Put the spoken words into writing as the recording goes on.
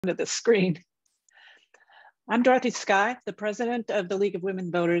to the screen. I'm Dorothy Skye, the president of the League of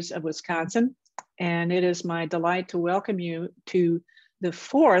Women Voters of Wisconsin, and it is my delight to welcome you to the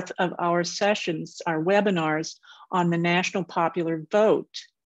fourth of our sessions, our webinars on the national popular vote.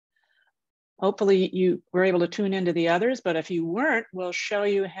 Hopefully you were able to tune into the others, but if you weren't, we'll show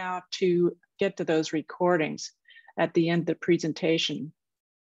you how to get to those recordings at the end of the presentation.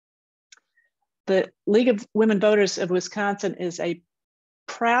 The League of Women Voters of Wisconsin is a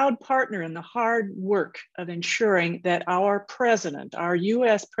proud partner in the hard work of ensuring that our president, our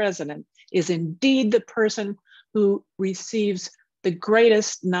US president, is indeed the person who receives the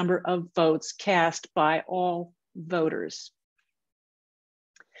greatest number of votes cast by all voters.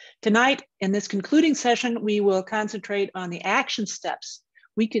 Tonight, in this concluding session, we will concentrate on the action steps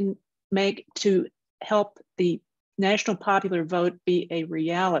we can make to help the national popular vote be a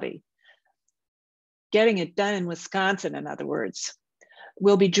reality. Getting it done in Wisconsin, in other words.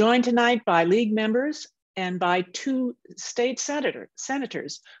 We'll be joined tonight by League members and by two state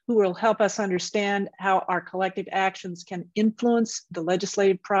senators who will help us understand how our collective actions can influence the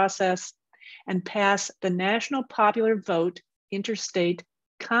legislative process and pass the national popular vote interstate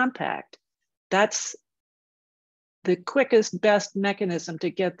compact. That's the quickest, best mechanism to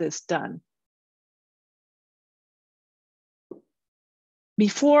get this done.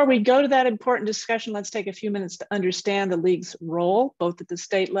 Before we go to that important discussion, let's take a few minutes to understand the League's role, both at the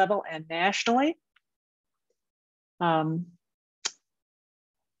state level and nationally. And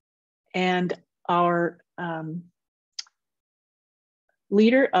our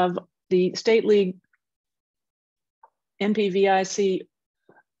leader of the State League NPVIC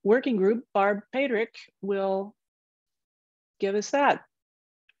working group, Barb Patrick, will give us that.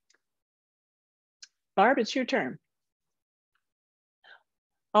 Barb, it's your turn.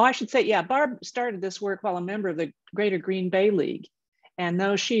 Oh, I should say, yeah, Barb started this work while a member of the Greater Green Bay League. And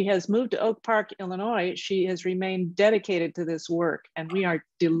though she has moved to Oak Park, Illinois, she has remained dedicated to this work. And we are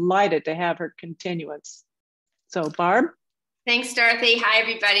delighted to have her continuance. So Barb. Thanks, Dorothy. Hi,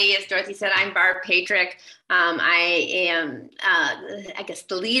 everybody. As Dorothy said, I'm Barb Patrick. I am, I guess,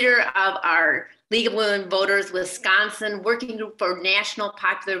 the leader of our League of Women Voters Wisconsin working group for national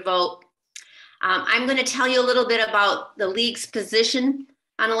popular vote. I'm going to tell you a little bit about the League's position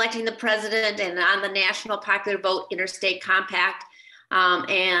on electing the president and on the national popular vote interstate compact,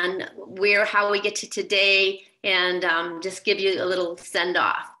 and how we get to today, and just give you a little send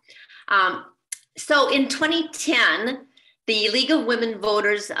off. So in 2010, the League of Women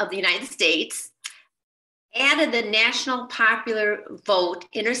Voters of the United States added the national popular vote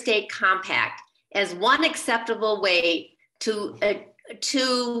interstate compact as one acceptable way to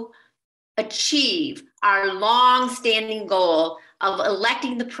achieve our long-standing goal of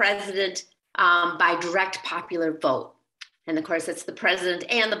electing the president by direct popular vote. And of course, it's the president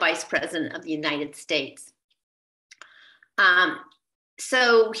and the vice president of the United States.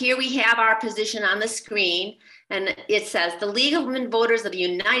 So here we have our position on the screen, and it says, the League of Women Voters of the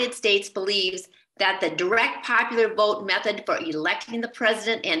United States believes that the direct popular vote method for electing the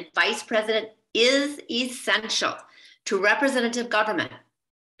president and vice president is essential to representative government.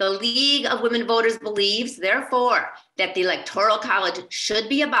 The League of Women Voters believes, therefore, that the Electoral College should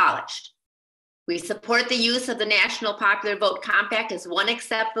be abolished. We support the use of the National Popular Vote Compact as one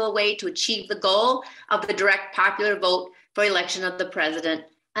acceptable way to achieve the goal of the direct popular vote for election of the president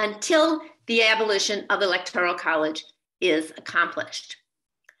until the abolition of the Electoral College is accomplished.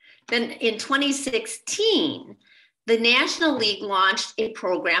 Then in 2016, the National League launched a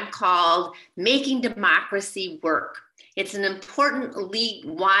program called Making Democracy Work. It's an important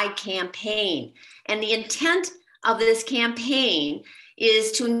league-wide campaign. And the intent of this campaign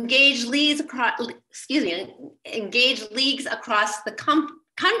is to engage leagues across, the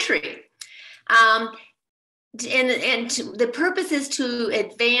country. The purpose is to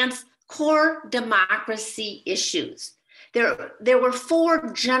advance core democracy issues. There were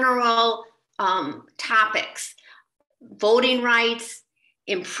four general topics: voting rights,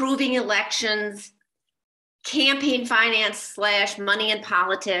 improving elections, campaign finance / money in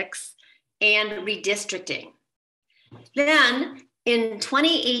politics, and redistricting. Then in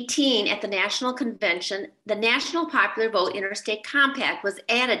 2018 at the National Convention, the National Popular Vote Interstate Compact was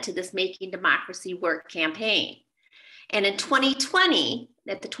added to this Making Democracy Work campaign. And in 2020,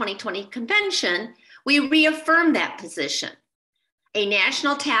 at the 2020 convention, we reaffirmed that position. A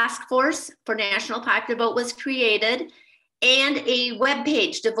national task force for national popular vote was created, and a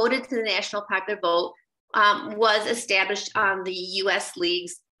webpage devoted to the national popular vote was established on the US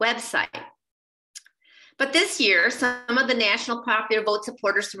League's website. But this year, some of the national popular vote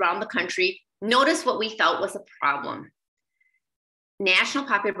supporters around the country noticed what we felt was a problem. national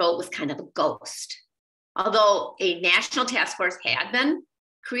popular vote was kind of a ghost. Although a national task force had been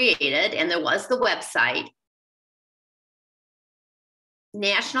created and there was the website,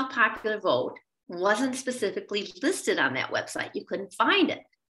 national popular vote wasn't specifically listed on that website. You couldn't find it.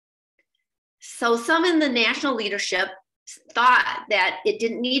 So some in the national leadership thought that it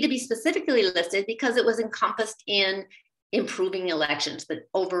didn't need to be specifically listed because it was encompassed in improving elections, the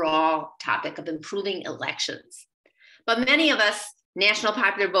overall topic of improving elections. But many of us national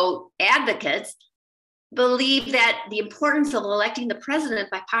popular vote advocates believe that the importance of electing the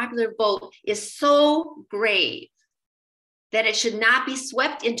president by popular vote is so grave that it should not be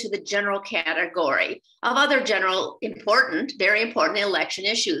swept into the general category of other general important, very important election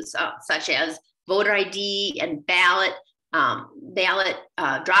issues, such as voter ID and ballot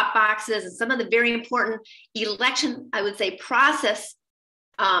drop boxes, and some of the very important election, I would say, process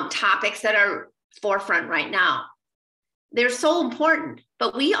topics that are forefront right now. They're so important,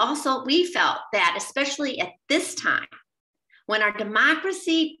 but we felt that, especially at this time, when our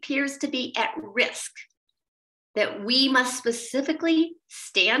democracy appears to be at risk, that we must specifically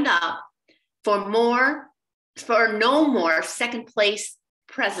stand up for no more second place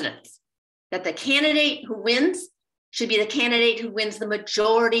presidents, that the candidate who wins should be the candidate who wins the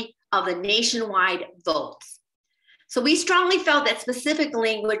majority of the nationwide votes. So we strongly felt that specific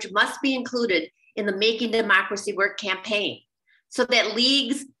language must be included in the Making Democracy Work campaign, so that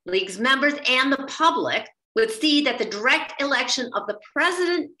leagues members, and the public would see that the direct election of the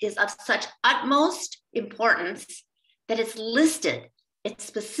president is of such utmost importance that it's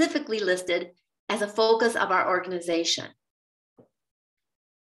specifically listed as a focus of our organization.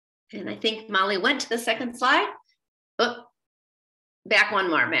 And I think Molly went to the second slide. Oh, back one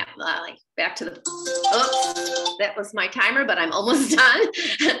more, Matt. Back to the, that was my timer, but I'm almost done.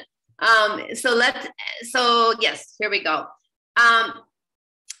 So yes, here we go.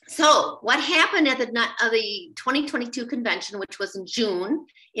 So what happened at the 2022 convention, which was in June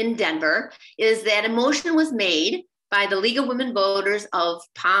in Denver, is that a motion was made by the League of Women Voters of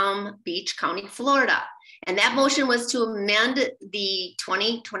Palm Beach County, Florida. And that motion was to amend the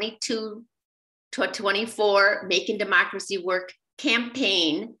 2022-24 Making Democracy Work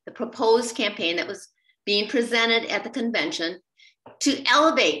campaign, the proposed campaign that was being presented at the convention, to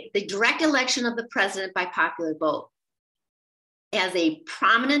elevate the direct election of the president by popular vote as a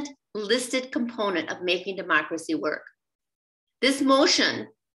prominent listed component of making democracy work. This motion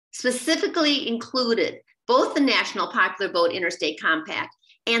specifically included both the National Popular Vote Interstate Compact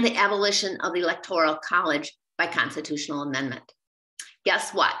and the abolition of the Electoral College by constitutional amendment.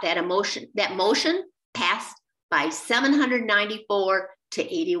 Guess what? That motion passed by 794 to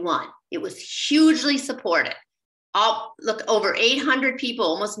 81. It was hugely supported. Over 800 people,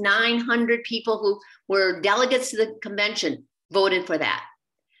 almost 900 people who were delegates to the convention voted for that.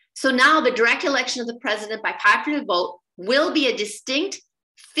 So now the direct election of the president by popular vote will be a distinct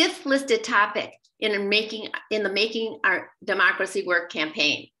fifth listed topic in the Making Our Democracy Work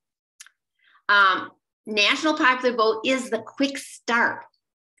campaign. National popular vote is the quick start.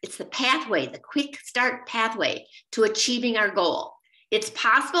 It's the pathway, the quick start pathway to achieving our goal. It's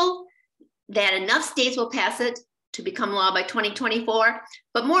possible that enough states will pass it to become law by 2024,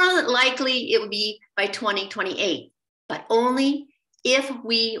 but more likely it will be by 2028, but only if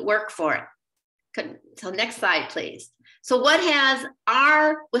we work for it. So next slide, please. So what has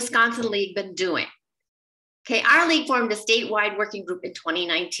our Wisconsin League been doing? Okay, our league formed a statewide working group in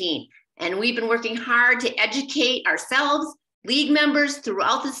 2019, and we've been working hard to educate ourselves, league members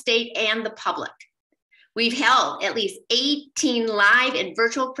throughout the state, and the public. We've held at least 18 live and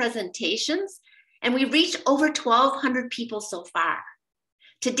virtual presentations, and we've reached over 1,200 people so far.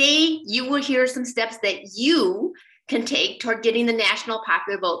 Today, you will hear some steps that you can take toward getting the national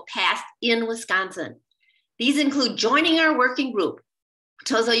popular vote passed in Wisconsin. These include joining our working group,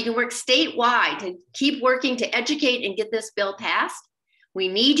 so you can work statewide to keep working to educate and get this bill passed. We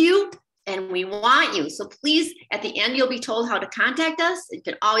need you and we want you. So please, at the end, you'll be told how to contact us. You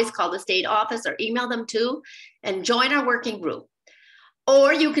can always call the state office or email them too, and join our working group.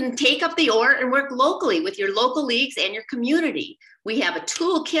 Or you can take up the oar and work locally with your local leagues and your community. We have a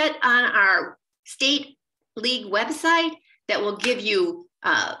toolkit on our state league website that will give you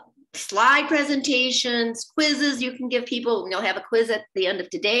slide presentations, quizzes you can give people. You'll have a quiz at the end of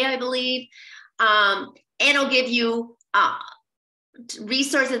today, I believe. And it'll give you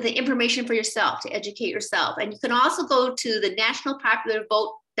resources and information for yourself to educate yourself. And you can also go to the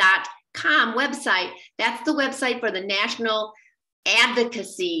nationalpopularvote.com website. That's the website for the National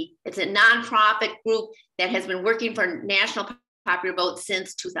Advocacy. It's a nonprofit group that has been working for national popular vote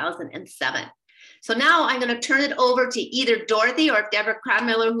since 2007. So now I'm going to turn it over to either Dorothy or if Deborah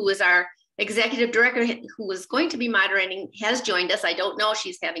Cronmiller, who is our executive director, who is going to be moderating, has joined us. I don't know,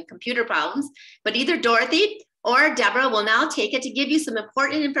 she's having computer problems, but either Dorothy or Deborah will now take it to give you some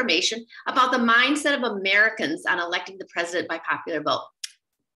important information about the mindset of Americans on electing the president by popular vote.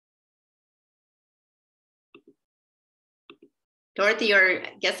 Dorothy, or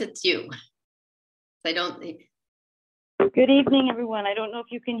I guess it's you. I don't think. Good evening, everyone. I don't know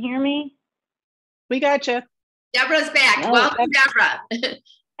if you can hear me. We got you. Deborah's back. Oh, welcome, Deborah.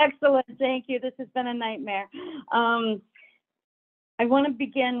 Excellent. Thank you. This has been a nightmare. I want to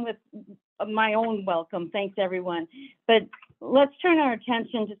begin with my own welcome. Thanks, everyone. But let's turn our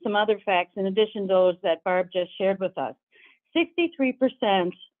attention to some other facts in addition to those that Barb just shared with us.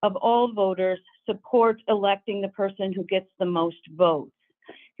 63% of all voters support electing the person who gets the most votes.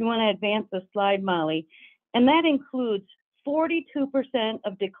 If you want to advance the slide, Molly. And that includes 42%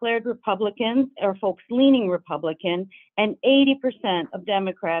 of declared Republicans or folks leaning Republican, and 80% of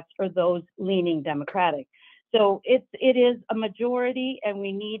Democrats are those leaning Democratic. So it is a majority, and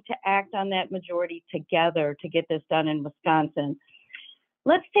we need to act on that majority together to get this done in Wisconsin.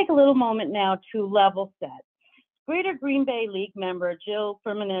 Let's take a little moment now to level set. Greater Green Bay League member Jill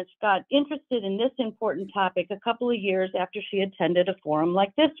Firmenich got interested in this important topic a couple of years after she attended a forum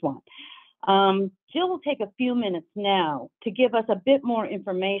like this one. Jill will take a few minutes now to give us a bit more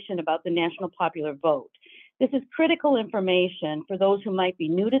information about the national popular vote. This is critical information for those who might be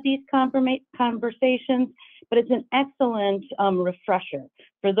new to these conversations, but it's an excellent refresher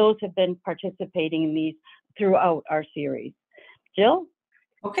for those who have been participating in these throughout our series. Jill?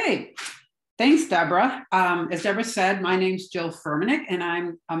 Okay. Thanks, Deborah. As Deborah said, my name's Jill Firmenich, and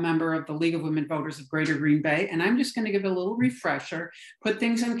I'm a member of the League of Women Voters of Greater Green Bay. And I'm just going to give a little refresher, put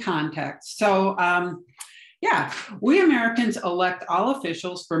things in context. So, yeah, we Americans elect all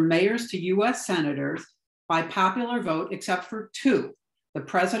officials from mayors to U.S. senators by popular vote, except for two, the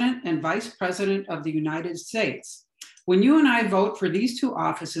President and Vice President of the United States. When you and I vote for these two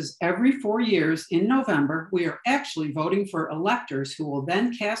offices every 4 years in November, we are actually voting for electors who will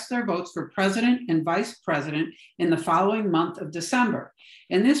then cast their votes for President and Vice President in the following month of December.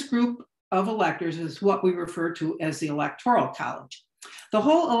 And this group of electors is what we refer to as the Electoral College. The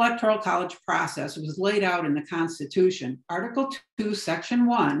whole Electoral College process was laid out in the Constitution. Article 2, Section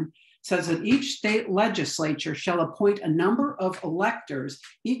 1 says that each state legislature shall appoint a number of electors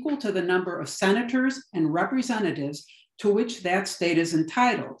equal to the number of senators and representatives to which that state is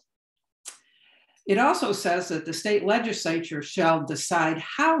entitled. It also says that the state legislature shall decide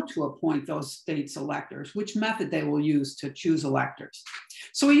how to appoint those states' electors, which method they will use to choose electors.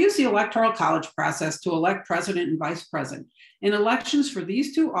 So we use the Electoral College process to elect president and vice president. In elections for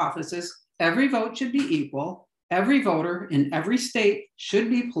these two offices, every vote should be equal. Every voter in every state should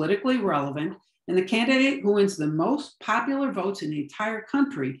be politically relevant, and the candidate who wins the most popular votes in the entire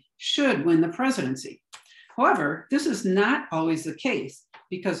country should win the presidency. However, this is not always the case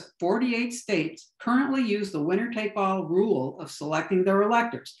because 48 states currently use the winner-take-all rule of selecting their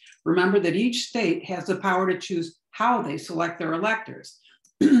electors. Remember that each state has the power to choose how they select their electors.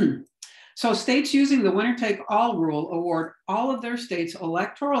 So states using the winner-take-all rule award all of their state's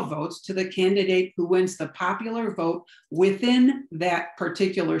electoral votes to the candidate who wins the popular vote within that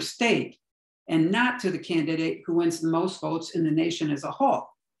particular state, and not to the candidate who wins the most votes in the nation as a whole.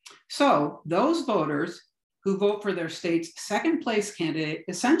 So those voters who vote for their state's second place candidate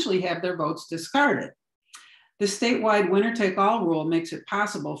essentially have their votes discarded. The statewide winner-take-all rule makes it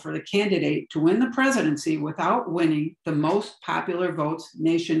possible for the candidate to win the presidency without winning the most popular votes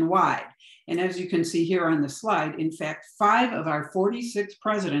nationwide. And as you can see here on the slide, in fact, 5 of our 46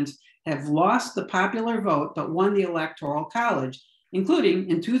 presidents have lost the popular vote but won the Electoral College, including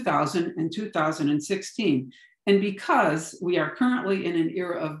in 2000 and 2016. And because we are currently in an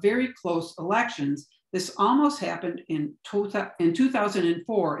era of very close elections, this almost happened in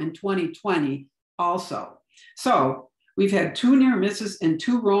 2004 and 2020 also. So we've had 2 near misses and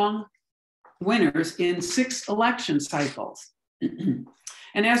 2 wrong winners in 6 election cycles.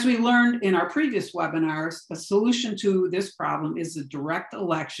 And as we learned in our previous webinars, a solution to this problem is the direct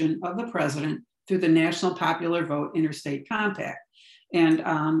election of the president through the National Popular Vote Interstate Compact. And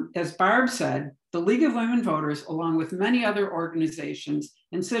as Barb said, the League of Women Voters, along with many other organizations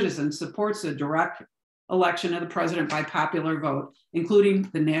and citizens, supports the direct election of the president by popular vote, including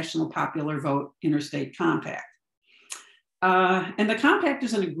the National Popular Vote Interstate Compact. And the compact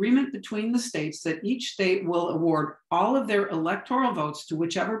is an agreement between the states that each state will award all of their electoral votes to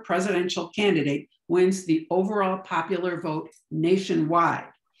whichever presidential candidate wins the overall popular vote nationwide.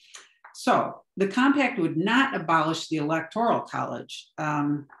 So the compact would not abolish the Electoral College.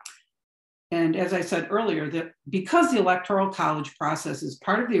 And as I said earlier, that because the Electoral College process is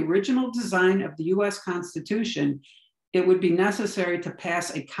part of the original design of the US Constitution, it would be necessary to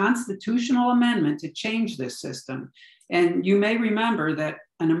pass a constitutional amendment to change this system. And you may remember that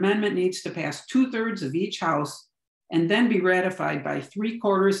an amendment needs to pass 2/3 of each house and then be ratified by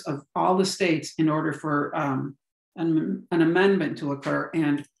 3/4 of all the states in order for an amendment to occur.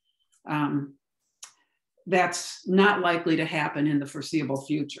 And that's not likely to happen in the foreseeable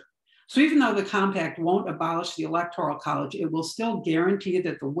future. So even though the compact won't abolish the Electoral College, it will still guarantee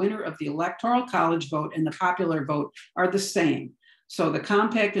that the winner of the Electoral College vote and the popular vote are the same. So the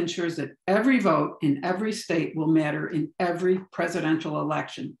compact ensures that every vote in every state will matter in every presidential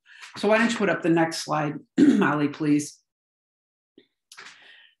election. So why don't you put up the next slide, Molly, please.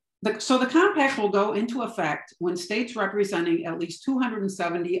 So the compact will go into effect when states representing at least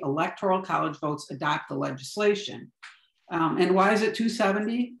 270 Electoral College votes adopt the legislation. And why is it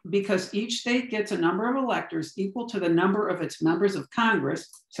 270? Because each state gets a number of electors equal to the number of its members of Congress,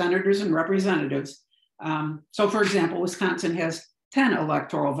 senators and representatives. So for example, Wisconsin has 10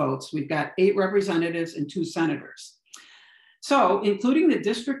 electoral votes. We've got 8 representatives and 2 senators. So including the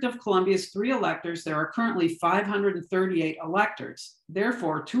District of Columbia's 3 electors, there are currently 538 electors.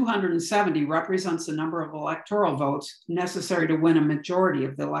 Therefore, 270 represents the number of electoral votes necessary to win a majority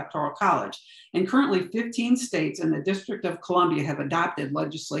of the Electoral College. And currently 15 states and the District of Columbia have adopted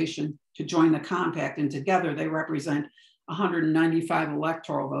legislation to join the compact, and together they represent 195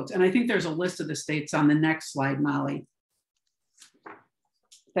 electoral votes. And I think there's a list of the states on the next slide, Molly.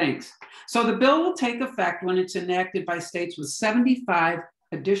 Thanks. So the bill will take effect when it's enacted by states with 75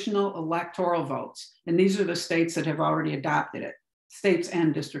 additional electoral votes. And these are the states that have already adopted it, states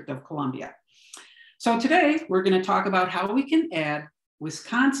and District of Columbia. So today we're going to talk about how we can add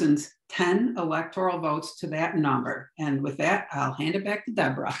Wisconsin's 10 electoral votes to that number. And with that, I'll hand it back to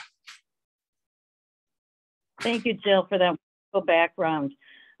Deborah. Thank you, Jill, for that wonderful background.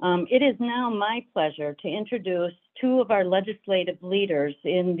 It is now my pleasure to introduce 2 of our legislative leaders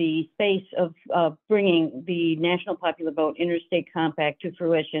in the space of bringing the National Popular Vote Interstate Compact to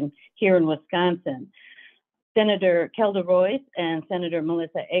fruition here in Wisconsin. Senator Kelda Roys and Senator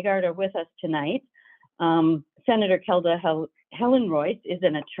Melissa Agard are with us tonight. Senator Kelda Helen Roys is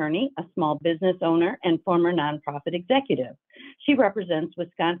an attorney, a small business owner, and former nonprofit executive. She represents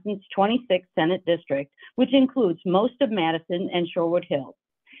Wisconsin's 26th Senate District, which includes most of Madison and Shorewood Hills.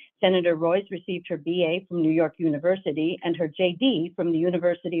 Senator Roys received her BA from New York University and her JD from the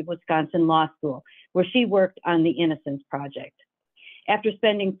University of Wisconsin Law School, where she worked on the Innocence Project. After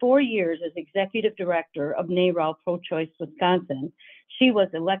spending 4 years as executive director of NARAL Pro-Choice Wisconsin, she was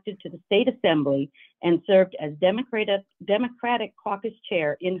elected to the state assembly and served as Democratic Caucus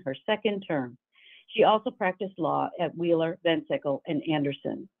Chair in her 2nd term. She also practiced law at Wheeler, Van Sickle, and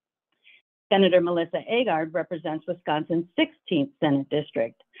Anderson. Senator Melissa Agard represents Wisconsin's 16th Senate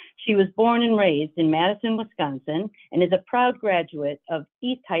District. She was born and raised in Madison, Wisconsin, and is a proud graduate of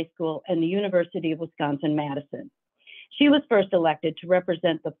East High School and the University of Wisconsin-Madison. She was first elected to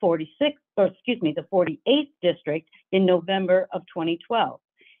represent the 48th District in November of 2012,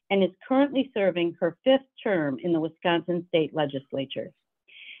 and is currently serving her 5th term in the Wisconsin State Legislature.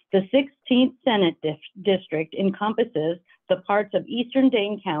 The 16th Senate District encompasses the parts of eastern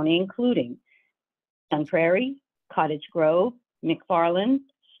Dane County, including Sun Prairie, Cottage Grove, McFarland,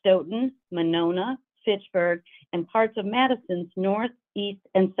 Stoughton, Monona, Fitchburg, and parts of Madison's north, east,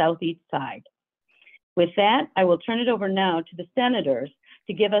 and southeast side. With that, I will turn it over now to the senators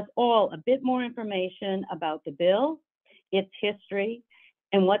to give us all a bit more information about the bill, its history,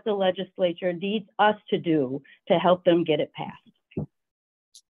 and what the legislature needs us to do to help them get it passed.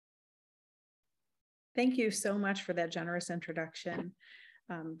 Thank you so much for that generous introduction.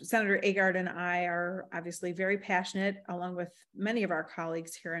 Senator Agard and I are obviously very passionate, along with many of our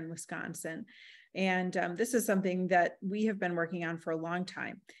colleagues here in Wisconsin. And this is something that we have been working on for a long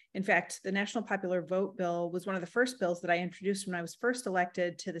time. In fact, the National Popular Vote Bill was one of the first bills that I introduced when I was first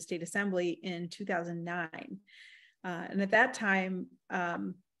elected to the State Assembly in 2009. And at that time,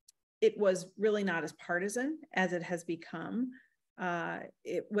 it was really not as partisan as it has become.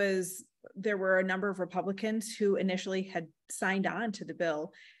 There were a number of Republicans who initially had signed on to the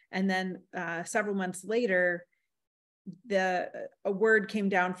bill. And then several months later, a word came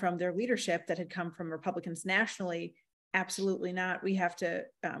down from their leadership that had come from Republicans nationally. Absolutely not. We have to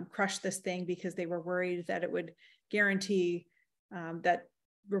crush this thing, because they were worried that it would guarantee that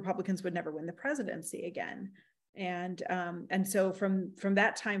Republicans would never win the presidency again. And so from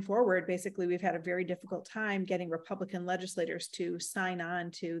that time forward, basically, we've had a very difficult time getting Republican legislators to sign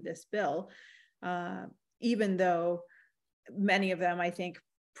on to this bill, even though many of them, I think,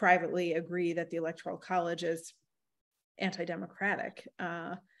 privately agree that the Electoral College is anti-democratic.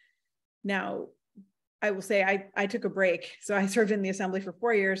 Now, I will say I took a break. So I served in the assembly for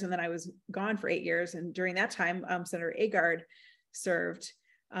 4 years, and then I was gone for 8 years. And during that time, Senator Agard served.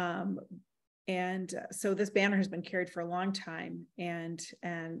 So this banner has been carried for a long time. And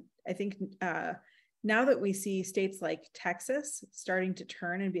I think now that we see states like Texas starting to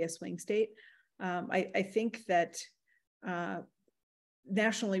turn and be a swing state, I think that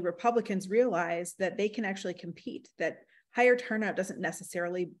nationally Republicans realize that they can actually compete, that higher turnout doesn't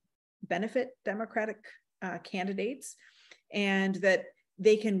necessarily benefit Democratic candidates, and that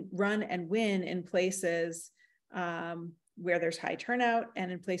they can run and win in places where there's high turnout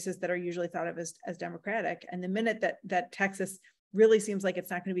and in places that are usually thought of as Democratic. And the minute that Texas really seems like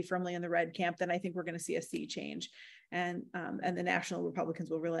it's not going to be firmly in the red camp, then I think we're going to see a sea change. And the national Republicans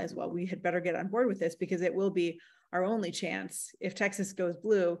will realize, well, we had better get on board with this, because it will be our only chance, if Texas goes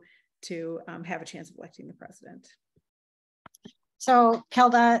blue, to have a chance of electing the president. So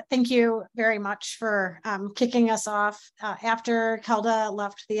Kelda, thank you very much for kicking us off. After Kelda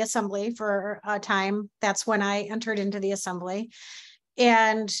left the assembly for a time, that's when I entered into the assembly.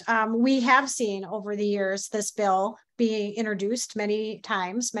 And we have seen over the years this bill being introduced many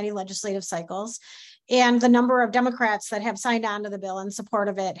times, many legislative cycles, and the number of Democrats that have signed on to the bill in support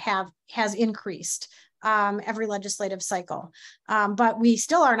of it has increased every legislative cycle. But we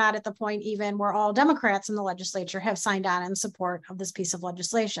still are not at the point even where all Democrats in the legislature have signed on in support of this piece of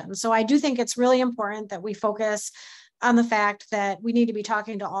legislation. So I do think it's really important that we focus on the fact that we need to be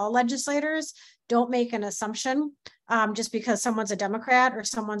talking to all legislators. Don't make an assumption just because someone's a Democrat or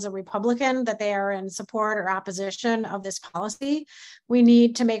someone's a Republican that they are in support or opposition of this policy. We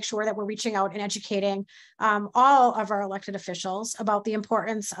need to make sure that we're reaching out and educating all of our elected officials about the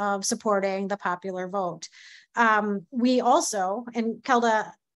importance of supporting the popular vote. We also, and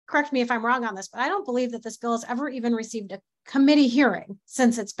Kelda, correct me if I'm wrong on this, but I don't believe that this bill has ever even received a committee hearing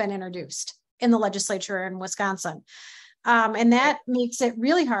since it's been introduced in the legislature in Wisconsin. And that makes it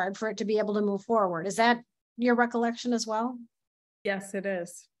really hard for it to be able to move forward. Is that your recollection as well? Yes, it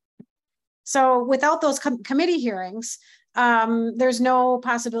is. So without those committee hearings, there's no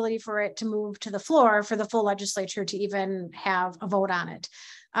possibility for it to move to the floor for the full legislature to even have a vote on it.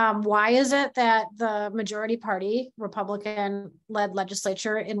 Why is it that the majority party, Republican-led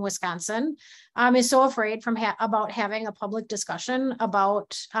legislature in Wisconsin, is so afraid about having a public discussion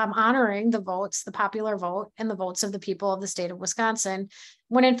about honoring the votes, the popular vote, and the votes of the people of the state of Wisconsin,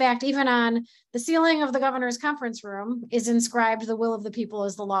 when in fact, even on the ceiling of the governor's conference room is inscribed, "The will of the people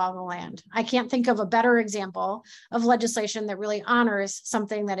is the law of the land." I can't think of a better example of legislation that really honors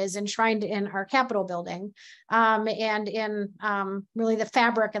something that is enshrined in our Capitol building and in really the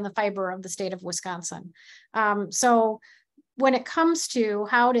fabric and the fiber of the state of Wisconsin. So when it comes to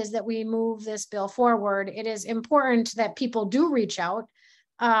how it is that we move this bill forward, it is important that people do reach out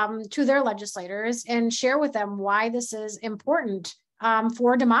to their legislators and share with them why this is important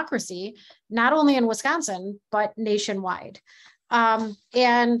for democracy, not only in Wisconsin, but nationwide.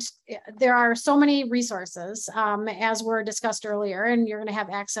 And there are so many resources, as were discussed earlier, and you're going to have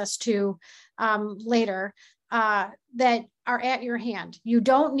access to later, that are at your hand. You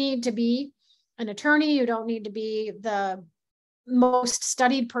don't need to be an attorney. You don't need to be the most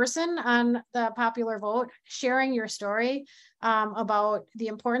studied person on the popular vote. Sharing your story about the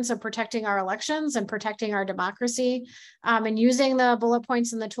importance of protecting our elections and protecting our democracy and using the bullet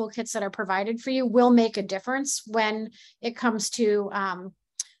points and the toolkits that are provided for you will make a difference when it comes to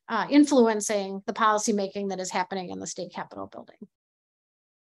influencing the policymaking that is happening in the state capitol building.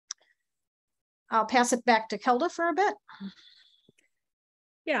 I'll pass it back to Kelda for a bit.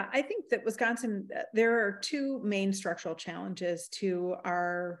 Yeah, I think that Wisconsin, there are two main structural challenges to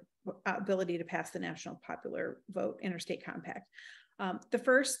our ability to pass the national popular vote interstate compact. The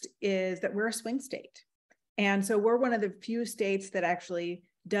first is that we're a swing state. And so we're one of the few states that actually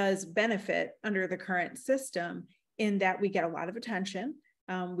does benefit under the current system in that we get a lot of attention.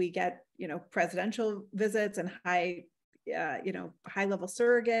 We get, presidential visits and high level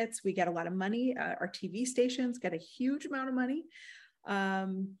surrogates. We get a lot of money. Our TV stations get a huge amount of money.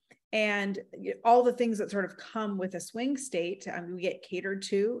 And all the things that sort of come with a swing state, we get catered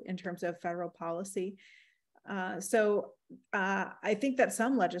to in terms of federal policy. So I think that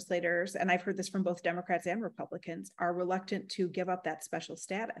some legislators, and I've heard this from both Democrats and Republicans, are reluctant to give up that special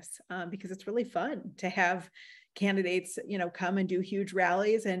status because it's really fun to have candidates, come and do huge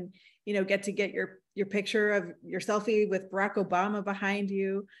rallies and, get to get your picture of your selfie with Barack Obama behind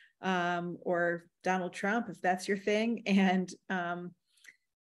you or Donald Trump, if that's your thing. And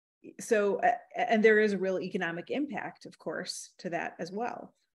so there is a real economic impact, of course, to that as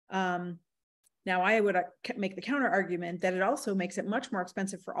well. Now, I would make the counter argument that it also makes it much more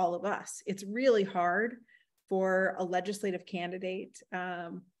expensive for all of us. It's really hard for a legislative candidate,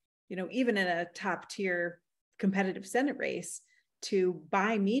 even in a top tier competitive Senate race, to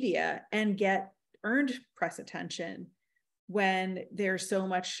buy media and get earned press attention when there's so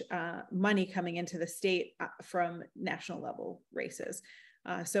much money coming into the state from national level races.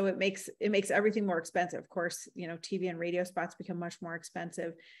 So it makes everything more expensive. Of course, TV and radio spots become much more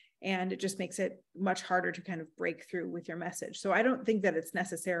expensive, and it just makes it much harder to kind of break through with your message. So I don't think that it's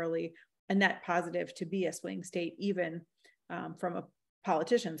necessarily a net positive to be a swing state, even from a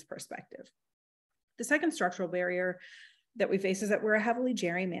politician's perspective. The second structural barrier that we face is that we're a heavily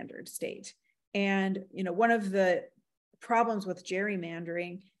gerrymandered state. And, one of the problems with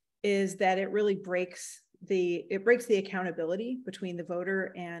gerrymandering is that it really breaks the accountability between the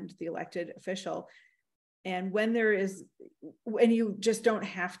voter and the elected official. And when you just don't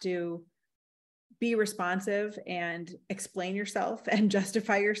have to be responsive and explain yourself and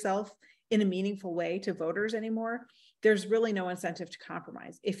justify yourself in a meaningful way to voters anymore, there's really no incentive to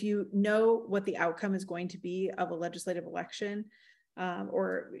compromise. If you know what the outcome is going to be of a legislative election,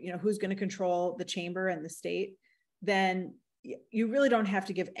 or who's going to control the chamber and the state, then you really don't have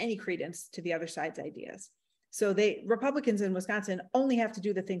to give any credence to the other side's ideas. So Republicans in Wisconsin only have to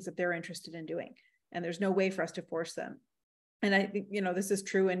do the things that they're interested in doing, and there's no way for us to force them. And I think, this is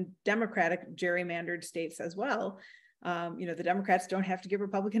true in Democratic gerrymandered states as well. The Democrats don't have to give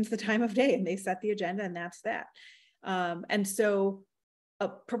Republicans the time of day, and they set the agenda, and that's that. And so a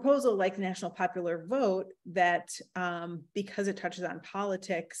proposal like the national popular vote that, because it touches on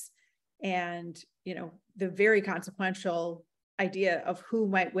politics and, the very consequential idea of who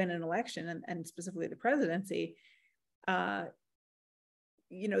might win an election, and specifically the presidency,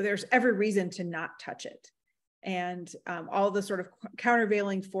 there's every reason to not touch it. And all the sort of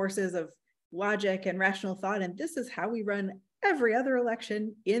countervailing forces of logic and rational thought, and this is how we run every other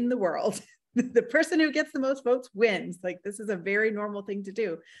election in the world. The person who gets the most votes wins. Like, this is a very normal thing to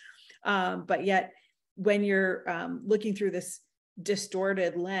do. But yet, when you're looking through this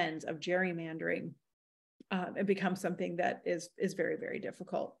distorted lens of gerrymandering, it becomes something that is very, very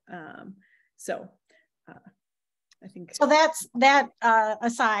difficult. I think so. That's that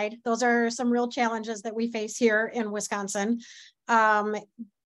aside. Those are some real challenges that we face here in Wisconsin.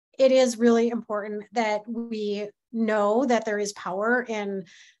 It is really important that we know that there is power in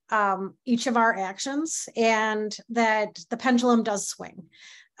each of our actions, and that the pendulum does swing.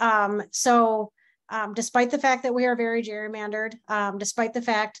 Despite the fact that we are very gerrymandered, despite the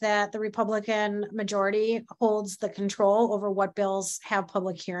fact that the Republican majority holds the control over what bills have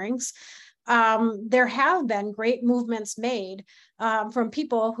public hearings, there have been great movements made from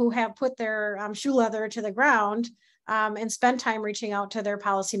people who have put their shoe leather to the ground and spent time reaching out to their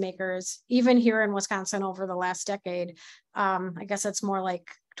policymakers, even here in Wisconsin over the last decade. I guess it's more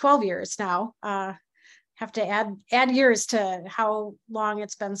like 12 years now. Have to add years to how long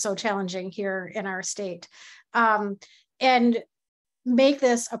it's been so challenging here in our state, and make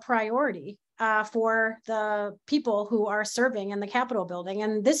this a priority for the people who are serving in the Capitol building.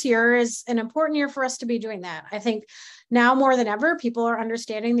 And this year is an important year for us to be doing that. I think now more than ever, people are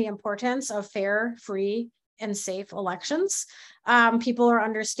understanding the importance of fair, free, and safe elections. People are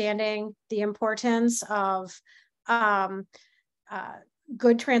understanding the importance of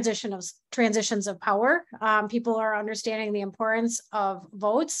good transitions of power. People are understanding the importance of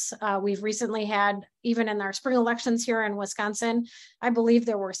votes. We've recently had, even in our spring elections here in Wisconsin, I believe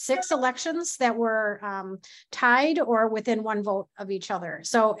there were 6 elections that were tied or within 1 vote of each other.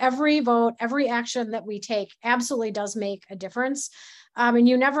 So every vote, every action that we take absolutely does make a difference. And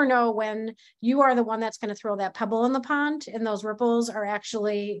you never know when you are the one that's going to throw that pebble in the pond, and those ripples are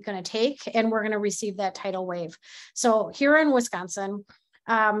actually going to take, and we're going to receive that tidal wave. So here in Wisconsin,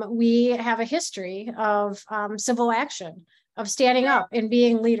 we have a history of civil action, of standing up and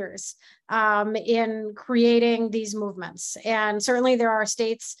being leaders in creating these movements. And certainly there are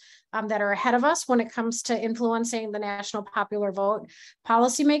states that are ahead of us when it comes to influencing the national popular vote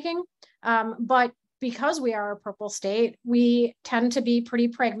policymaking. But because we are a purple state, we tend to be pretty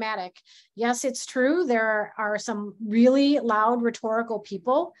pragmatic. Yes, it's true. There are some really loud rhetorical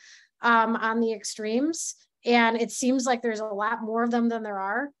people on the extremes, and it seems like there's a lot more of them than there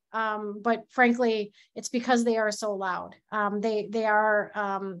are. But frankly, it's because they are so loud. They are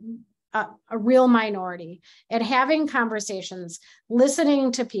a real minority, and having conversations, listening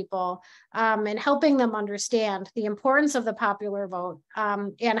to people, and helping them understand the importance of the popular vote,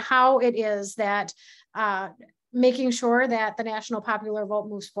 and how it is that making sure that the national popular vote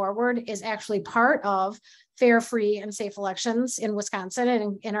moves forward is actually part of fair, free, and safe elections in Wisconsin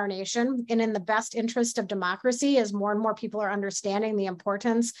and in our nation, and in the best interest of democracy, as more and more people are understanding the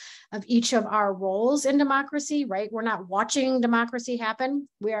importance of each of our roles in democracy, right? We're not watching democracy happen.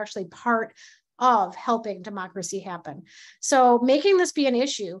 We're actually part of helping democracy happen. So making this be an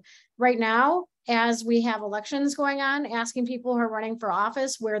issue right now, as we have elections going on, asking people who are running for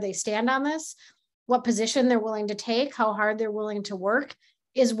office where they stand on this, what position they're willing to take, how hard they're willing to work,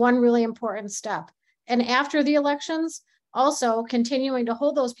 is one really important step. And after the elections, also continuing to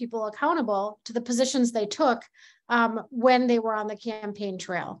hold those people accountable to the positions they took when they were on the campaign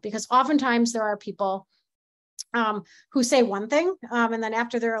trail. Because oftentimes there are people who say one thing, and then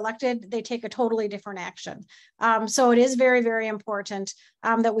after they're elected, they take a totally different action. So it is very, very important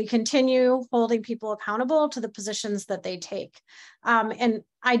that we continue holding people accountable to the positions that they take. And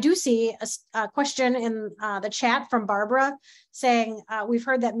I do see a question in the chat from Barbara saying, we've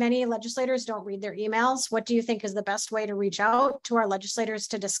heard that many legislators don't read their emails. What do you think is the best way to reach out to our legislators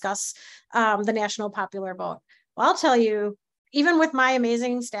to discuss the national popular vote? Well, I'll tell you, even with my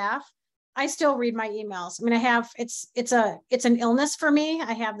amazing staff, I still read my emails. I mean, I have, it's an illness for me.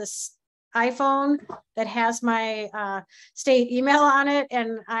 I have this iPhone that has my state email on it,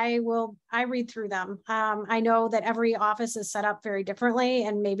 and I read through them. I know that every office is set up very differently,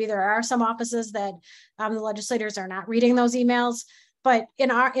 and maybe there are some offices that the legislators are not reading those emails. But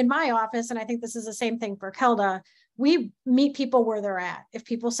in my office, and I think this is the same thing for Kelda, we meet people where they're at. If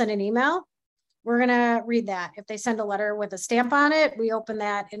people send an email, we're going to read that. If they send a letter with a stamp on it, we open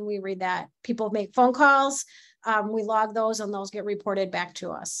that and we read that. People make phone calls. We log those and those get reported back to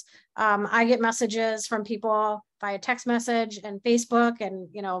us. I get messages from people via text message and Facebook and,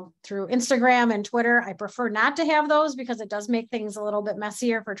 through Instagram and Twitter. I prefer not to have those because it does make things a little bit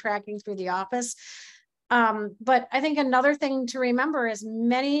messier for tracking through the office. But I think another thing to remember is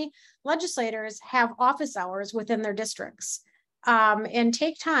many legislators have office hours within their districts, and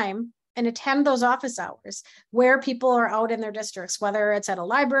take time and attend those office hours where people are out in their districts, whether it's at a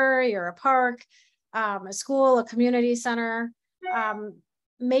library or a park, a school, a community center.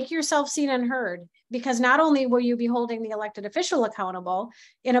 Make yourself seen and heard, because not only will you be holding the elected official accountable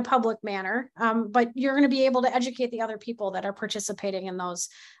in a public manner, but you're going to be able to educate the other people that are participating in those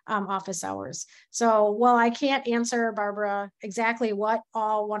office hours. So while I can't answer, Barbara, exactly what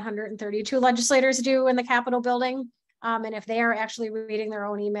all 132 legislators do in the Capitol building, and if they are actually reading their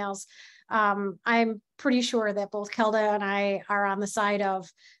own emails, I'm pretty sure that both Kelda and I are on the side of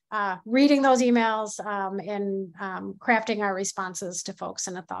reading those emails and crafting our responses to folks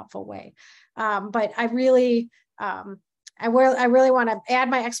in a thoughtful way. But I really want to add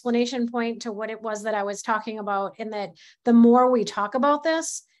my explanation point to what it was that I was talking about, in that the more we talk about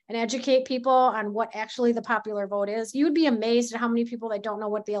this and educate people on what actually the popular vote is, you would be amazed at how many people that don't know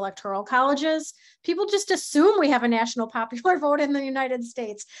what the Electoral College is. People just assume we have a national popular vote in the United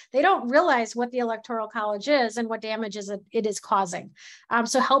States. They don't realize what the Electoral College is and what damages it is causing.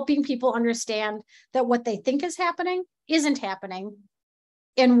 So helping people understand that what they think is happening isn't happening,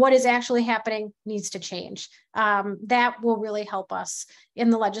 and what is actually happening needs to change. That will really help us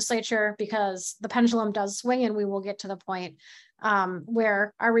in the legislature, because the pendulum does swing, and we will get to the point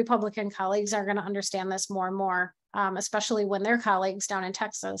where our Republican colleagues are going to understand this more and more, especially when their colleagues down in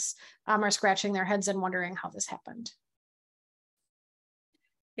Texas are scratching their heads and wondering how this happened.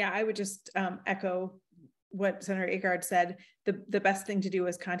 Yeah, I would just echo what Senator Agard said. The best thing to do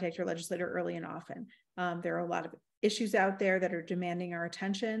is contact your legislator early and often. There are a lot of issues out there that are demanding our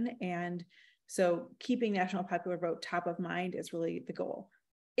attention, and so keeping national popular vote top of mind is really the goal.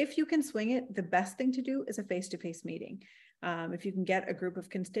 If you can swing it, the best thing to do is a face-to-face meeting. If you can get a group of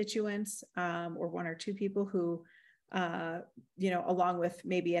constituents or one or two people who, along with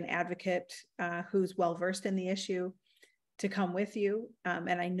maybe an advocate who's well-versed in the issue, to come with you.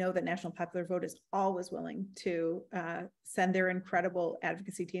 And I know that National Popular Vote is always willing to send their incredible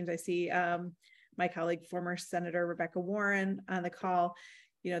advocacy teams. I see my colleague, former Senator Rebecca Warren, on the call.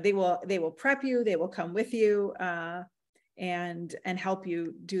 They will prep you, they will come with you, and help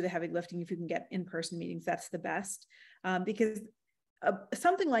you do the heavy lifting. If you can get in-person meetings, that's the best. Because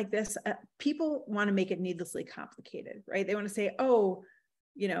something like this, people want to make it needlessly complicated, right? They want to say, oh,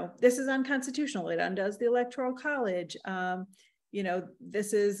 this is unconstitutional. It undoes the Electoral College.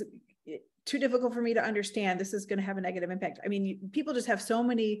 This is too difficult for me to understand. This is going to have a negative impact. I mean, people just have so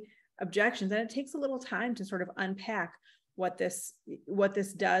many objections, and it takes a little time to sort of unpack what this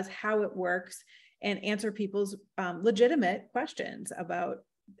does, how it works, and answer people's legitimate questions about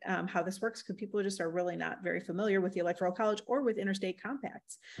how this works, because people just are really not very familiar with the Electoral College or with interstate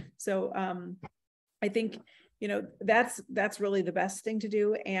compacts. So I think you know, that's really the best thing to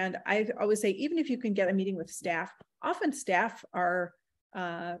do. And I always say, even if you can get a meeting with staff, often staff are,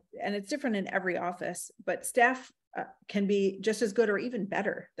 and it's different in every office, but staff can be just as good or even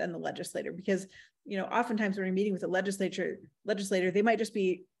better than the legislator, because, you know, oftentimes when you're meeting with a legislator, they might just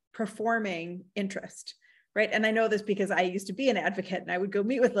be performing interest, right? And I know this because I used to be an advocate, and I would go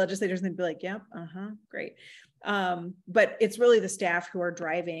meet with legislators and they'd be like, yep, great. But it's really the staff who are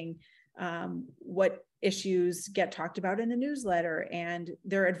driving what issues get talked about in the newsletter, and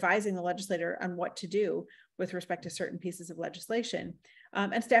they're advising the legislator on what to do with respect to certain pieces of legislation.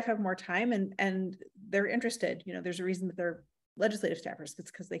 And staff have more time, and they're interested. You know, there's a reason that they're legislative staffers. It's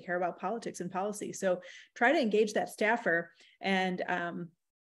because they care about politics and policy. So try to engage that staffer, and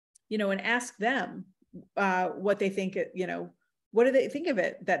you know, and ask them what they think. You know, what do they think of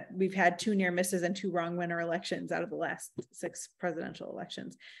it that we've had 2 near misses and 2 wrong winner elections out of the last 6 presidential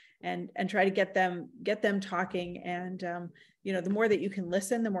elections, and try to get them talking. And you know, the more that you can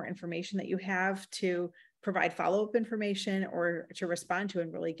listen, the more information that you have to provide follow-up information or to respond to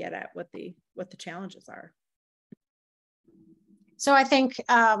and really get at what the challenges are. So I think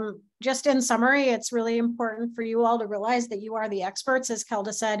just in summary, it's really important for you all to realize that you are the experts. As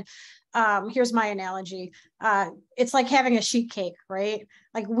Kelda said, here's my analogy. It's like having a sheet cake, right?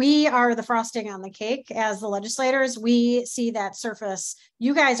 Like, we are the frosting on the cake as the legislators. We see that surface.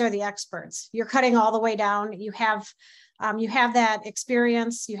 You guys are the experts. You're cutting all the way down. You have that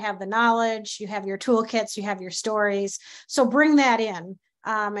experience, you have the knowledge, you have your toolkits, you have your stories. So bring that in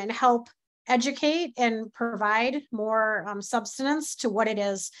and help educate and provide more substance to what it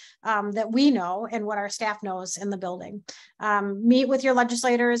is that we know and what our staff knows in the building. Meet with your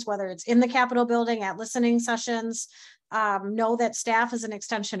legislators, whether it's in the Capitol building, at listening sessions. Know that staff is an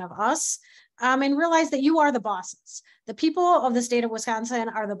extension of us, and realize that you are the bosses. The people of the state of Wisconsin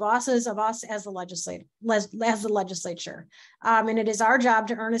are the bosses of us as the legislature. And it is our job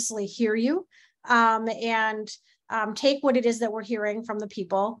to earnestly hear you and take what it is that we're hearing from the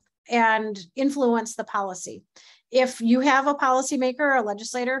people and influence the policy. If you have a policymaker or a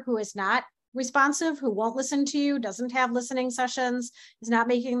legislator who is not responsive, who won't listen to you, doesn't have listening sessions, is not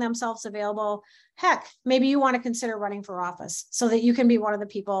making themselves available, heck, maybe you want to consider running for office so that you can be one of the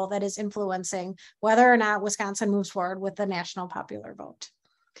people that is influencing whether or not Wisconsin moves forward with the national popular vote.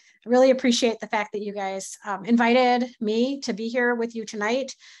 I really appreciate the fact that you guys invited me to be here with you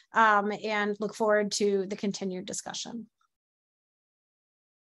tonight, and look forward to the continued discussion.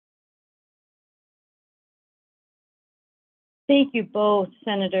 Thank you both,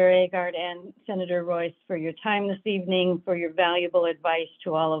 Senator Agard and Senator Royce, for your time this evening, for your valuable advice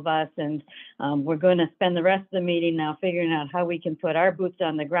to all of us. And we're going to spend the rest of the meeting now figuring out how we can put our boots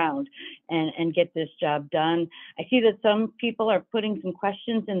on the ground and get this job done. I see that some people are putting some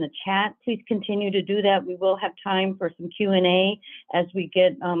questions in the chat. Please continue to do that. We will have time for some Q&A as we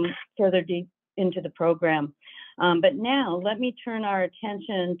get further deep into the program. But now let me turn our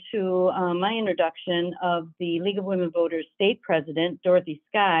attention to my introduction of the League of Women Voters State President, Dorothy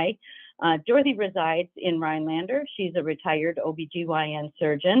Skye. Dorothy resides in Rhinelander. She's a retired OBGYN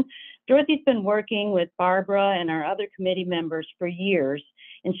surgeon. Dorothy's been working with Barbara and our other committee members for years,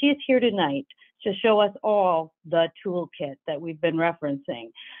 and she is here tonight to show us all the toolkit that we've been referencing.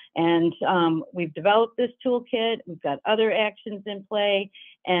 And we've developed this toolkit, we've got other actions in play,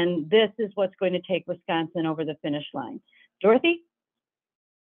 and this is what's going to take Wisconsin over the finish line. Dorothy?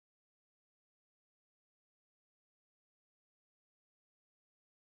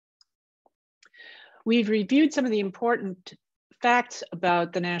 We've reviewed some of the important facts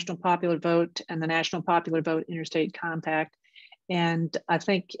about the National Popular Vote and the National Popular Vote Interstate Compact. And I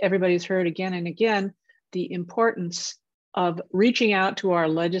think everybody's heard again and again the importance of reaching out to our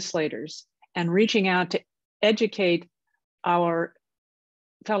legislators and reaching out to educate our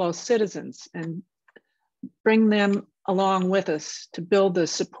fellow citizens and bring them along with us to build the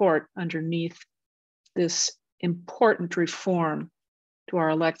support underneath this important reform to our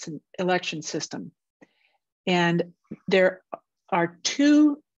election system. And there are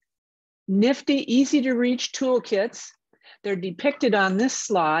 2 nifty, easy to reach toolkits. They're depicted on this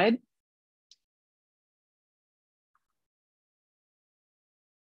slide.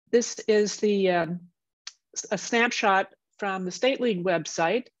 This is a snapshot from the State League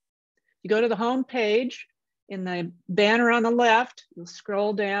website. You go to the home page, in the banner on the left, you'll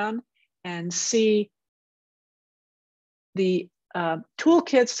scroll down and see the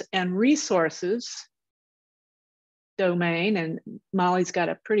toolkits and resources domain, and Molly's got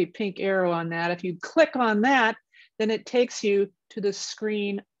a pretty pink arrow on that. If you click on that, then it takes you to the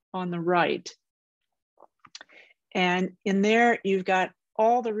screen on the right. And in there, you've got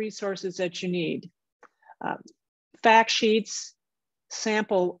all the resources that you need. fact sheets,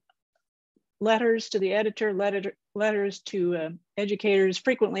 sample letters to the editor, letters to educators,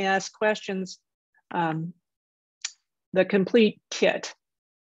 frequently asked questions, the complete kit.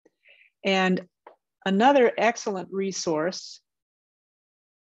 And another excellent resource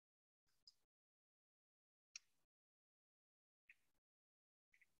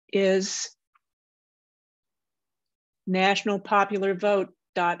is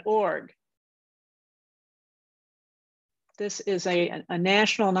nationalpopularvote.org. This is a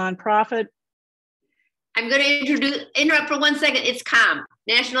national nonprofit. I'm going to interrupt for 1 second. It's COM,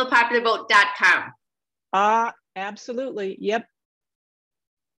 nationalpopularvote.com. Absolutely. Yep.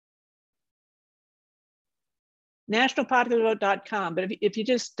 Nationalpopularvote.com. But if you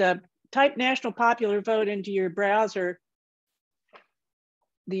just type National Popular Vote into your browser,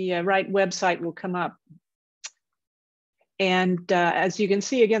 the right website will come up. And as you can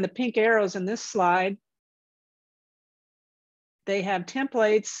see, again, the pink arrows in this slide, they have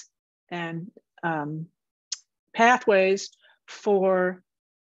templates and pathways for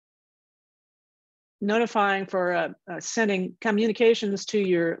notifying, for sending communications to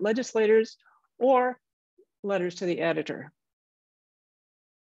your legislators or letters to the editor.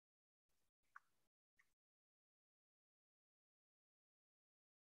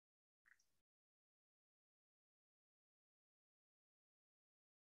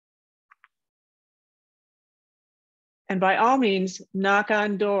 And by all means, knock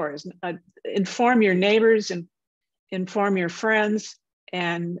on doors, inform your neighbors and inform your friends,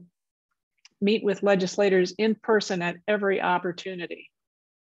 and meet with legislators in person at every opportunity.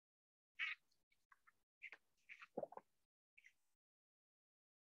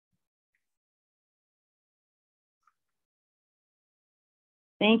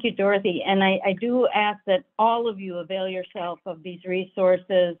 Thank you, Dorothy. And I do ask that all of you avail yourself of these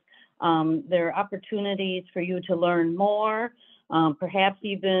resources. There are opportunities for you to learn more, perhaps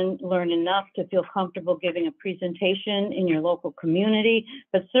even learn enough to feel comfortable giving a presentation in your local community,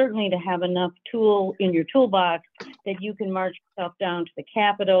 but certainly to have enough tool in your toolbox that you can march yourself down to the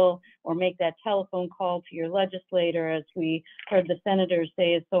Capitol or make that telephone call to your legislator, as we heard the senators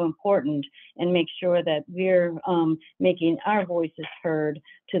say is so important, and make sure that we're making our voices heard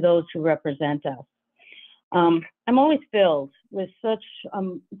to those who represent us. I'm always filled with such a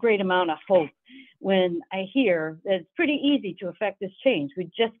great amount of hope when I hear that it's pretty easy to affect this change.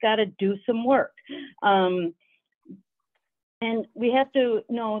 We just got to do some work. And we have to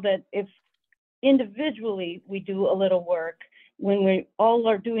know that if individually we do a little work, when we all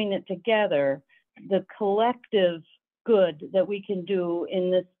are doing it together, the collective good that we can do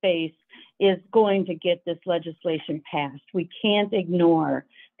in this space is going to get this legislation passed. We can't ignore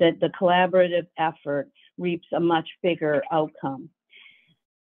that the collaborative effort reaps a much bigger outcome.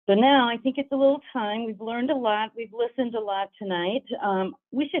 So now I think it's a little time. We've learned a lot. We've listened a lot tonight.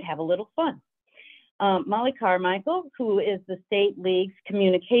 We should have a little fun. Molly Carmichael, who is the State League's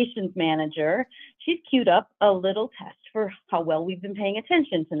communications manager, she's queued up a little test for how well we've been paying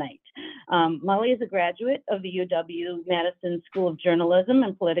attention tonight. Molly is a graduate of the UW-Madison School of Journalism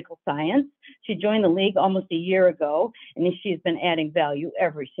and Political Science. She joined the League almost a year ago, and she's been adding value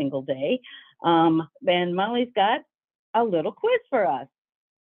every single day. And Molly's got a little quiz for us.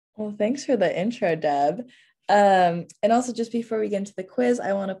 Well, thanks for the intro, Deb. And also, just before we get into the quiz,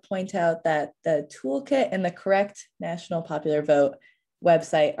 I want to point out that the toolkit and the correct National Popular Vote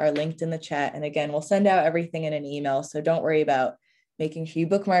website are linked in the chat. And again, we'll send out everything in an email, so don't worry about making sure you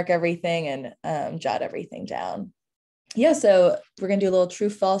bookmark everything and jot everything down. Yeah, so we're going to do a little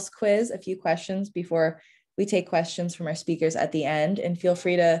true-false quiz, a few questions before we take questions from our speakers at the end. And feel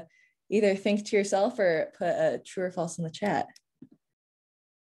free to either think to yourself or put a true or false in the chat.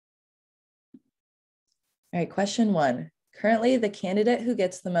 All right, question 1. Currently, the candidate who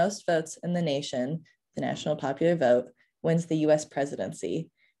gets the most votes in the nation, the National Popular Vote, wins the US presidency.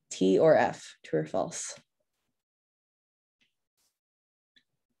 T or F, true or false?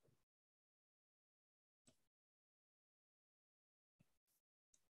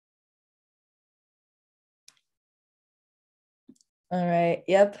 All right,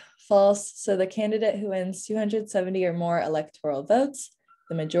 yep, false. So the candidate who wins 270 or more electoral votes,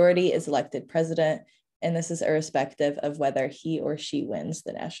 the majority is elected president, and this is irrespective of whether he or she wins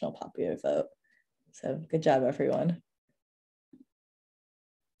the National Popular Vote. So good job, everyone.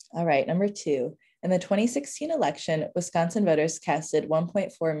 All right, number 2. In the 2016 election, Wisconsin voters casted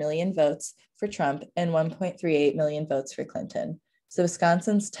 1.4 million votes for Trump and 1.38 million votes for Clinton. So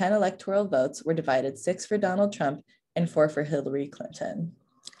Wisconsin's 10 electoral votes were divided 6 for Donald Trump and 4 for Hillary Clinton.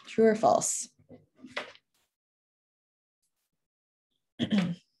 True or false?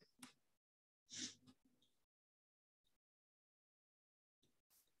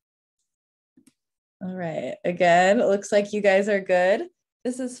 All right. Again, it looks like you guys are good.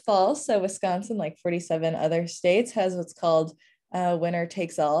 This is false. So Wisconsin, like 47 other states, has what's called winner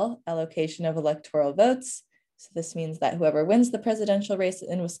takes all allocation of electoral votes. So this means that whoever wins the presidential race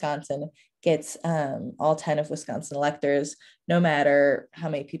in Wisconsin gets all 10 of Wisconsin electors, no matter how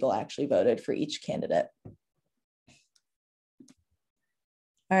many people actually voted for each candidate.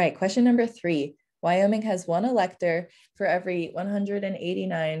 All right, question number 3. Wyoming has 1 elector for every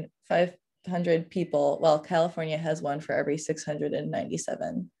 189,500 people, while California has 1 for every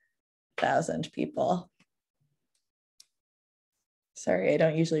 697,000 people. Sorry, I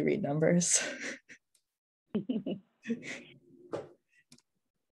don't usually read numbers.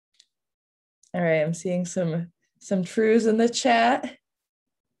 All right, I'm seeing some trues in the chat.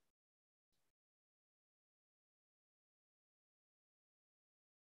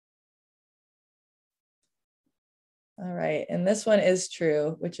 All right, and this one is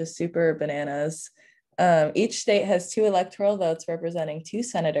true, which is super bananas. Each state has 2 electoral votes representing 2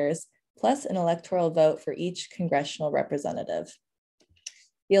 senators, plus an electoral vote for each congressional representative.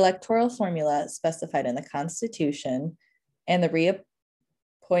 The electoral formula specified in the Constitution and the Reappointment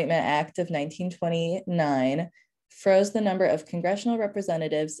Act of 1929 froze the number of congressional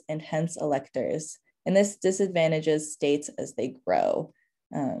representatives and hence electors, and this disadvantages states as they grow.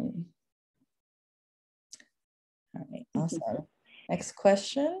 All right, awesome. Next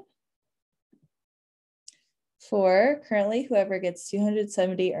question. 4, currently whoever gets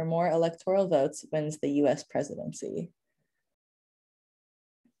 270 or more electoral votes wins the US presidency.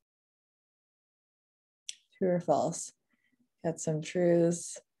 True or false? Got some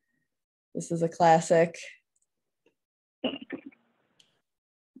trues. This is a classic.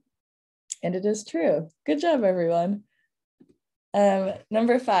 And it is true. Good job, everyone.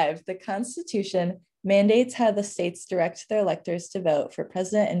 Number 5, the Constitution mandates how the states direct their electors to vote for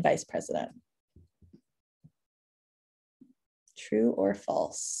president and vice president. True or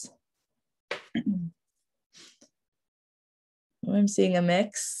false? I'm seeing a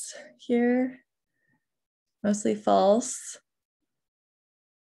mix here. Mostly false.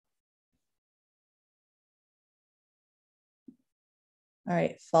 All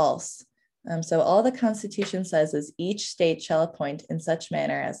right, false. So all the Constitution says is each state shall appoint in such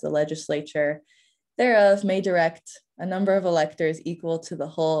manner as the legislature thereof may direct a number of electors equal to the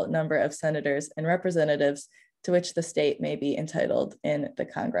whole number of senators and representatives to which the state may be entitled in the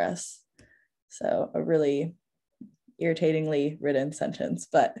Congress. So a really irritatingly written sentence,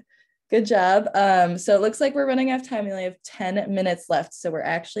 but good job. So it looks like we're running out of time. We only have 10 minutes left. So we're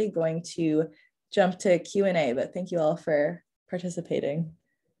actually going to jump to Q&A, but thank you all for participating.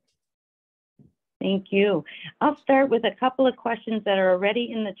 Thank you. I'll start with a couple of questions that are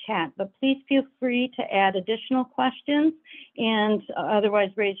already in the chat, but please feel free to add additional questions and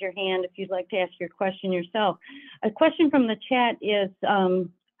otherwise raise your hand if you'd like to ask your question yourself. A question from the chat is,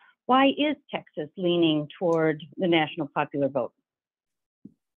 why is Texas leaning toward the national popular vote?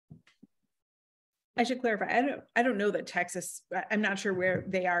 I should clarify. I don't know that Texas, I'm not sure where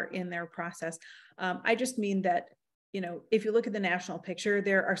they are in their process. I just mean that, you know, if you look at the national picture,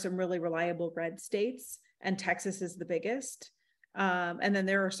 there are some really reliable red states, and Texas is the biggest. And then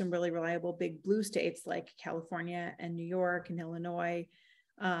there are some really reliable big blue states like California and New York and Illinois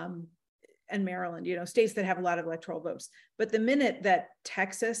and Maryland, you know, states that have a lot of electoral votes. But the minute that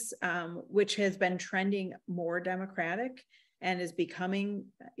Texas, which has been trending more Democratic and is becoming,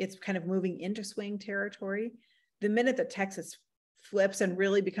 it's kind of moving into swing territory, the minute that Texas flips and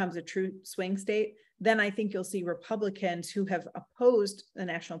really becomes a true swing state, then I think you'll see Republicans who have opposed the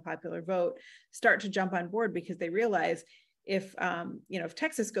national popular vote start to jump on board, because they realize if, you know, if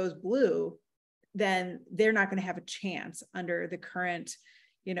Texas goes blue, then they're not going to have a chance under the current,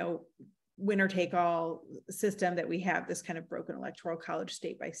 you know, winner take all system that we have, this kind of broken electoral college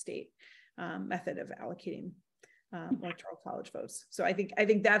state by state method of allocating electoral college votes. So I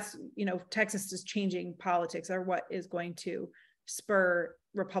think that's, you know, Texas is changing politics, or what is going to spur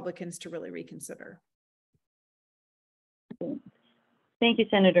Republicans to really reconsider. Thank you,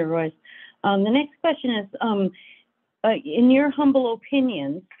 Senator Roys. The next question is, in your humble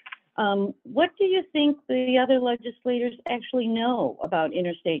opinions, what do you think the other legislators actually know about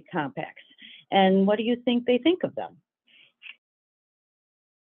interstate compacts, and what do you think they think of them?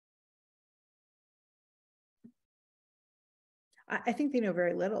 I think they know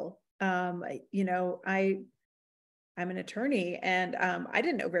very little. You know, I'm an attorney, and I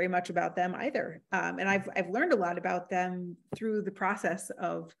didn't know very much about them either. And I've learned a lot about them through the process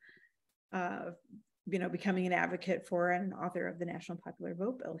of, you know, becoming an advocate for and an author of the National Popular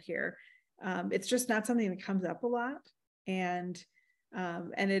Vote Bill here. It's just not something that comes up a lot. And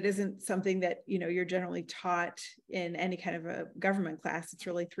And it isn't something that, you're generally taught in any kind of a government class. It's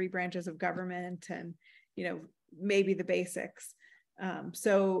really 3 branches of government and, maybe the basics.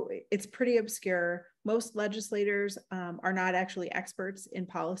 So it's pretty obscure. Most legislators are not actually experts in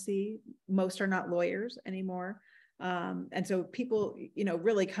policy. Most are not lawyers anymore. And so people,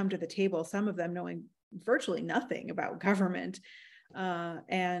 really come to the table, some of them knowing virtually nothing about government.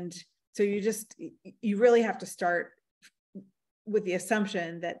 And so you really have to start with the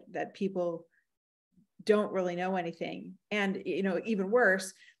assumption that people don't really know anything. And, even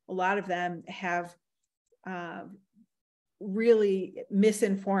worse, a lot of them have really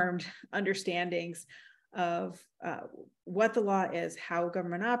misinformed understandings of what the law is, how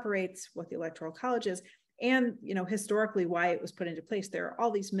government operates, what the Electoral College is, and, historically why it was put into place. There are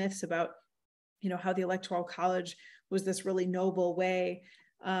all these myths about, how the Electoral College was this really noble way,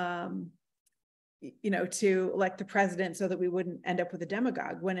 to elect the president so that we wouldn't end up with a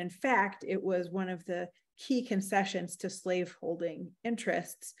demagogue, when in fact, it was one of the key concessions to slaveholding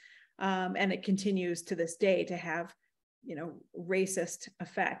interests. And it continues to this day to have, racist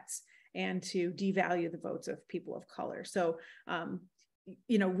effects and to devalue the votes of people of color. So,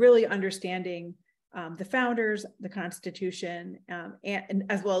 really understanding the founders, the Constitution, and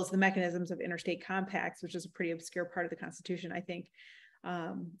as well as the mechanisms of interstate compacts, which is a pretty obscure part of the Constitution, I think,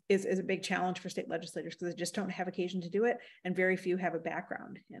 is a big challenge for state legislators because they just don't have occasion to do it, and very few have a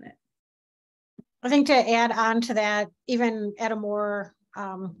background in it. I think to add on to that, even at a more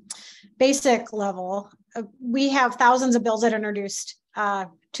basic level, we have thousands of bills that are introduced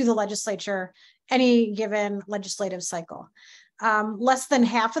to the legislature any given legislative cycle. Less than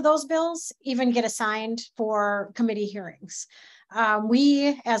half of those bills even get assigned for committee hearings.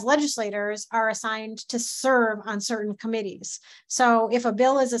 We as legislators are assigned to serve on certain committees. So if a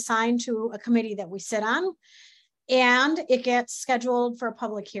bill is assigned to a committee that we sit on and it gets scheduled for a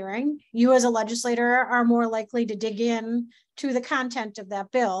public hearing, you as a legislator are more likely to dig in to the content of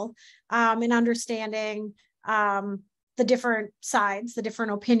that bill and understanding the different sides, the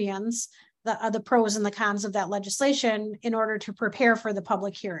different opinions, the pros and the cons of that legislation in order to prepare for the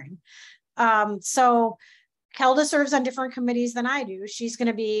public hearing. So Kelda serves on different committees than I do. She's going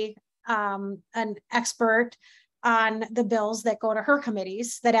to be an expert on the bills that go to her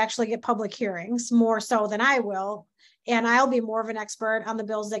committees that actually get public hearings more so than I will. And I'll be more of an expert on the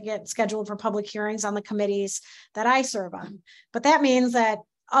bills that get scheduled for public hearings on the committees that I serve on. But that means that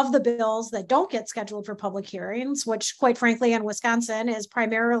of the bills that don't get scheduled for public hearings, which quite frankly in Wisconsin is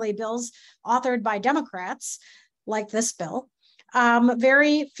primarily bills authored by Democrats, like this bill,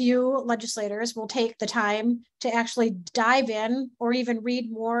 very few legislators will take the time to actually dive in or even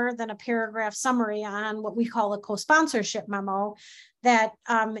read more than a paragraph summary on what we call a co-sponsorship memo that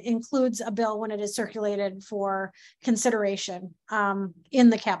includes a bill when it is circulated for consideration in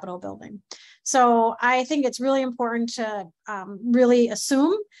the Capitol building. So I think it's really important to really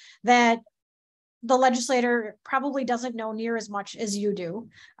assume that the legislator probably doesn't know near as much as you do.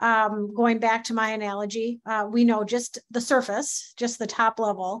 Going back to my analogy, we know just the surface, just the top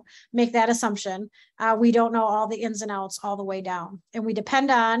level, make that assumption. We don't know all the ins and outs all the way down. And we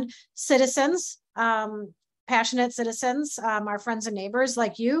depend on citizens, passionate citizens, our friends and neighbors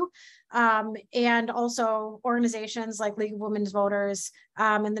like you, and also organizations like League of Women's Voters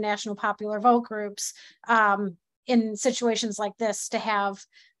and the National Popular Vote groups in situations like this to have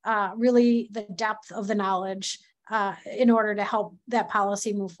really the depth of the knowledge in order to help that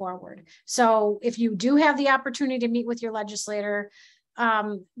policy move forward. So if you do have the opportunity to meet with your legislator,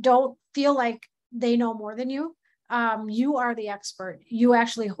 don't feel like they know more than you. You are the expert. You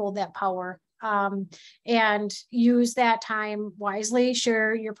actually hold that power. And use that time wisely,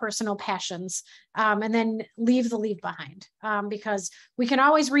 share your personal passions, and then leave the leave behind, because we can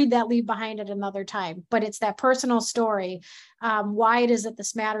always read that leave behind at another time, but it's that personal story, why it is that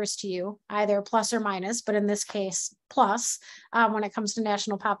this matters to you, either plus or minus, but in this case, plus, when it comes to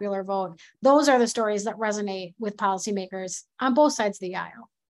national popular vote. Those are the stories that resonate with policymakers on both sides of the aisle.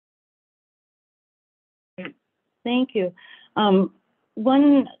 Thank you.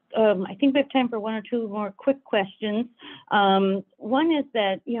 I think we have time for one or two more quick questions. One is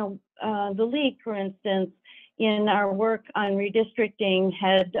that, the League, for instance, in our work on redistricting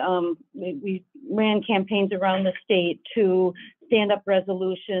we ran campaigns around the state to stand up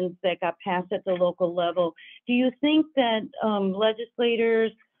resolutions that got passed at the local level. Do you think that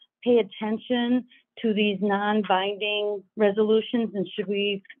legislators pay attention to these non-binding resolutions, and should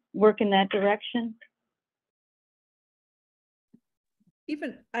we work in that direction?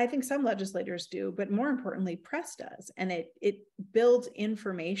 I think some legislators do, but more importantly, press does. And it builds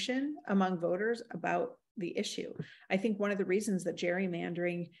information among voters about the issue. I think one of the reasons that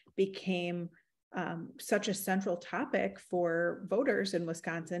gerrymandering became such a central topic for voters in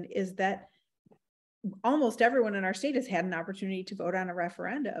Wisconsin is that almost everyone in our state has had an opportunity to vote on a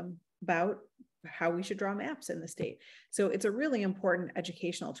referendum about how we should draw maps in the state. So it's a really important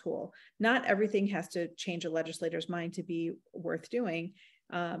educational tool. Not everything has to change a legislator's mind to be worth doing.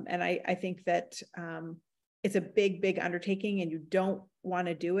 And I think that it's a big undertaking, and you don't want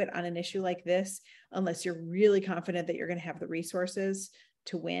to do it on an issue like this unless you're really confident that you're going to have the resources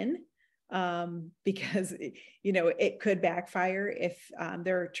to win. Because, you know, it could backfire if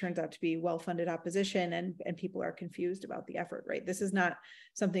there turns out to be well-funded opposition and people are confused about the effort, right? This is not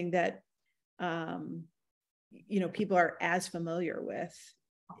something that, you know, people are as familiar with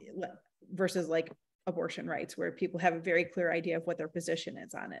versus like abortion rights, where people have a very clear idea of what their position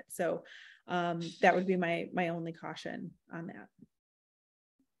is on it. So that would be my only caution on that.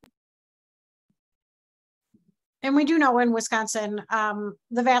 And we do know in Wisconsin,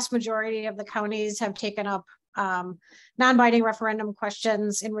 the vast majority of the counties have taken up non-binding referendum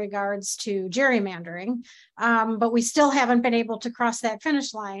questions in regards to gerrymandering, but we still haven't been able to cross that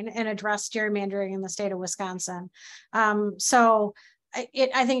finish line and address gerrymandering in the state of Wisconsin. So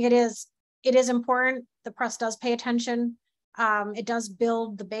I think it is important. The press does pay attention. It does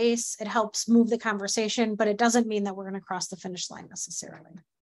build the base. It helps move the conversation, but it doesn't mean that we're going to cross the finish line necessarily.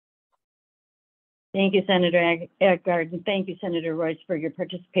 Thank you, Senator Eckgard, and thank you, Senator Royce, for your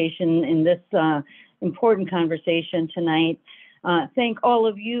participation in this important conversation tonight. Thank all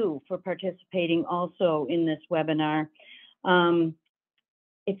of you for participating also in this webinar.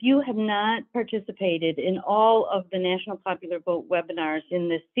 If you have not participated in all of the National Popular Vote webinars in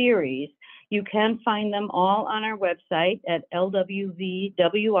this series, you can find them all on our website at lwvwi.org.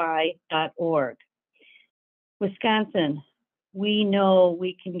 Wisconsin, we know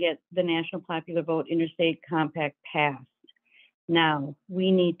we can get the National Popular Vote Interstate Compact passed. Now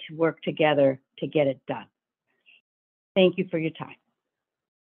we need to work together to get it done. Thank you for your time.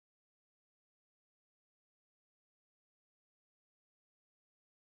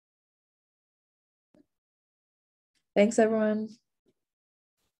 Thanks, everyone.